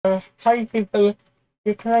Hi people,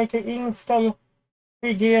 you try to install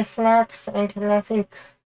 3ds Max and nothing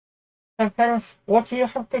happens. What you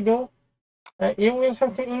have to do, you will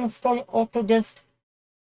have to install Autodesk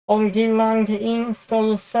on-demand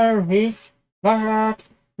install service, but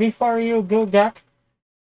before you do that,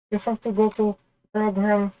 you have to go to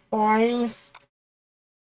Program Files,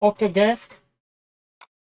 Autodesk.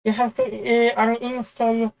 You have to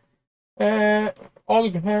uninstall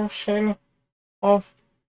old version of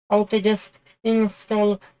Autodesk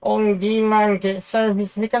install on-demand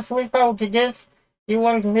service, because without this you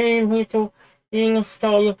won't be able to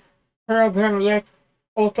install program like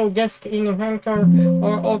Autodesk Inventor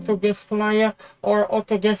or Autodesk Maya or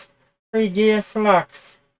Autodesk 3ds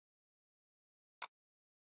Max.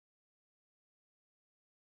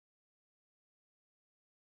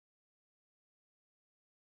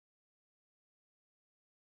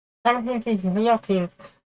 Something is blocking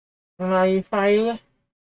my file.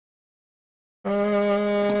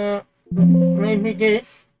 Maybe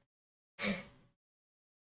this.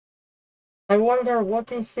 I wonder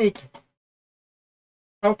what is it.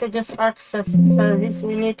 Autodesk Access Service.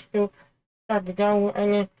 We need to shut down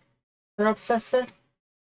any processes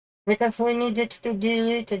because we needed to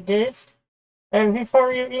delete this. And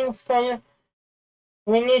before you install,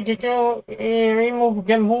 we need to remove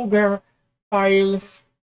the Mooger files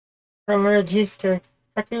from register.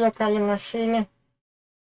 At local machine,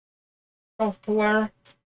 software,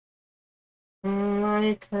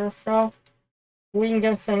 Microsoft,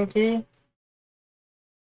 Windows NT.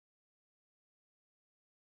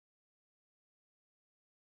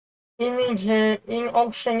 Image, in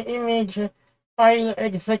option image file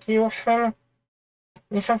execution,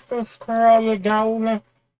 you have to scroll down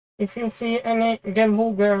if you see any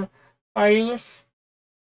debugger files,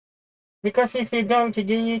 because if you don't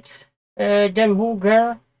delete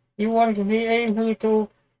debugger, you won't be able to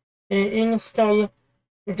install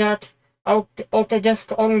that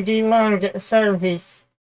Autodesk on-demand service.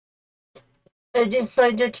 I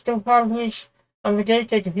decided to publish a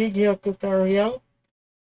updated video tutorial.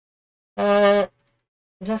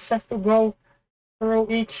 Just have to go through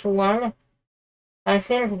each one. I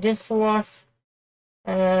think this was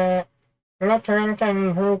not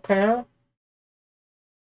runtime broker,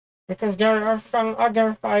 because there are some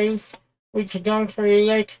other files which don't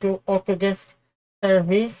relate to Autodesk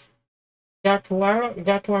service. That one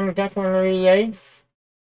relates.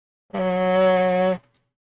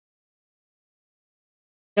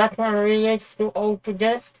 That one relates to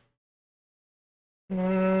Autodesk.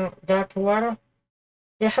 That one.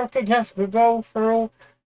 You have to just go through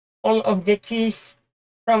all of the keys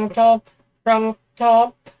from top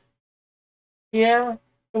here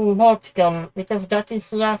to bottom, because that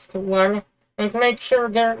is last one. And make sure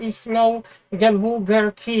there is no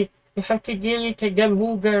debugger key. You have to delete the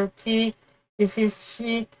debugger key if you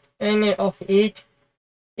see any of it.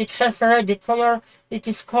 It has a red color. It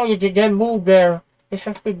is called the debugger. You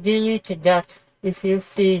have to delete that if you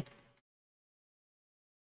see.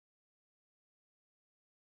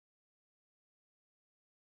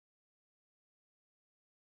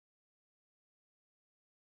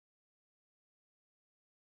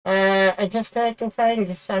 I just tried to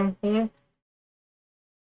find something.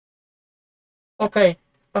 Okay,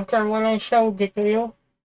 after when I showed it to you,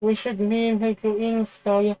 we should be able to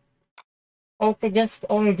install Autodesk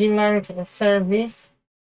on-demand service.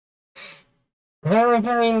 Very,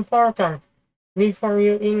 very important before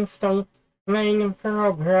you install main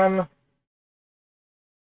program.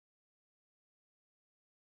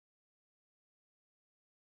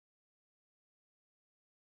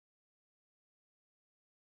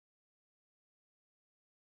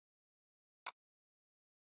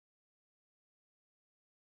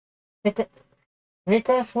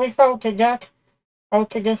 Because without that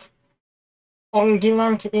Autodesk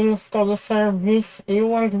on-demand install service, you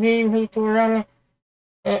won't be able to run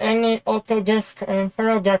any Autodesk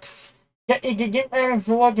products. It depends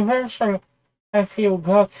what version have you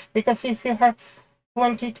got, because if you have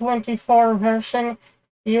 2024 version,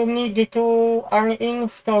 you need to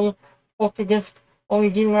uninstall Autodesk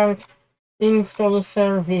on-demand install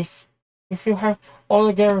service. If you have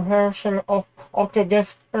older version of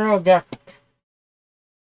Autodesk product,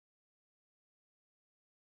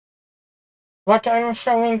 what I'm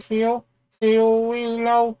showing to you, so you will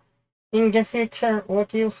know in the future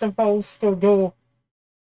what you're supposed to do.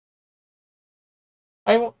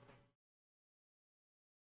 I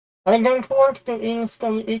don't want to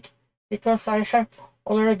install it because I have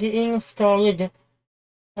already installed,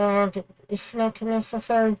 and it's not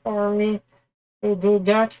necessary for me to do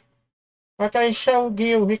that. But I showed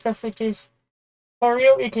you because it is, for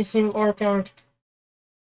you it is important.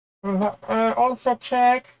 Also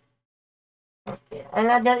check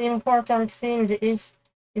another important thing is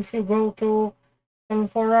if you go to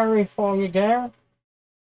temporary folder,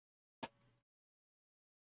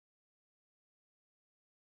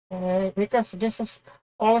 because this is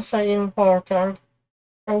also important.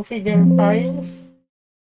 Confident files,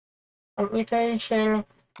 application,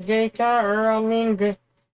 data, roaming,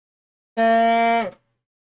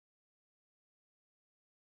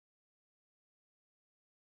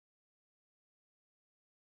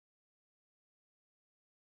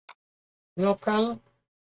 local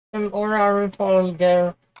temporary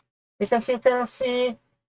folder, because you can see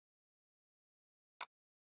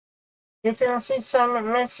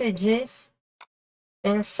some messages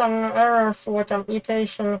and some errors what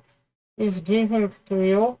application is giving to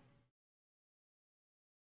you.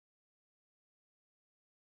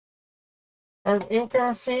 And you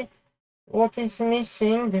can see what is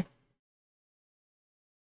missing.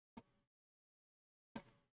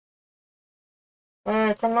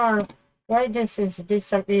 Come on, why this is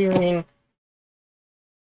disappearing?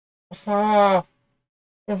 Ah,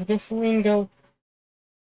 is this window?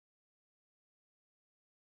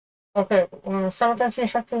 Okay, sometimes you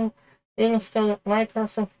have to install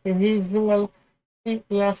Microsoft Visual C++,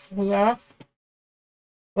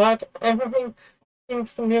 but everything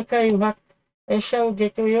seems to be okay, but I showed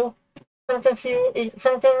it to you.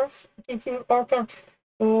 Sometimes it's important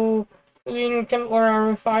to clean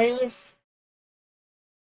temporary files,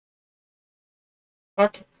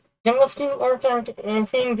 but the most important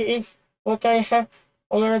thing is what I have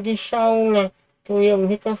already shown to you,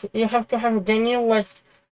 because you have to have the newest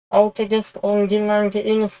Autodesk On-Demand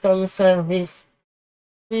install service.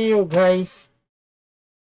 See you guys.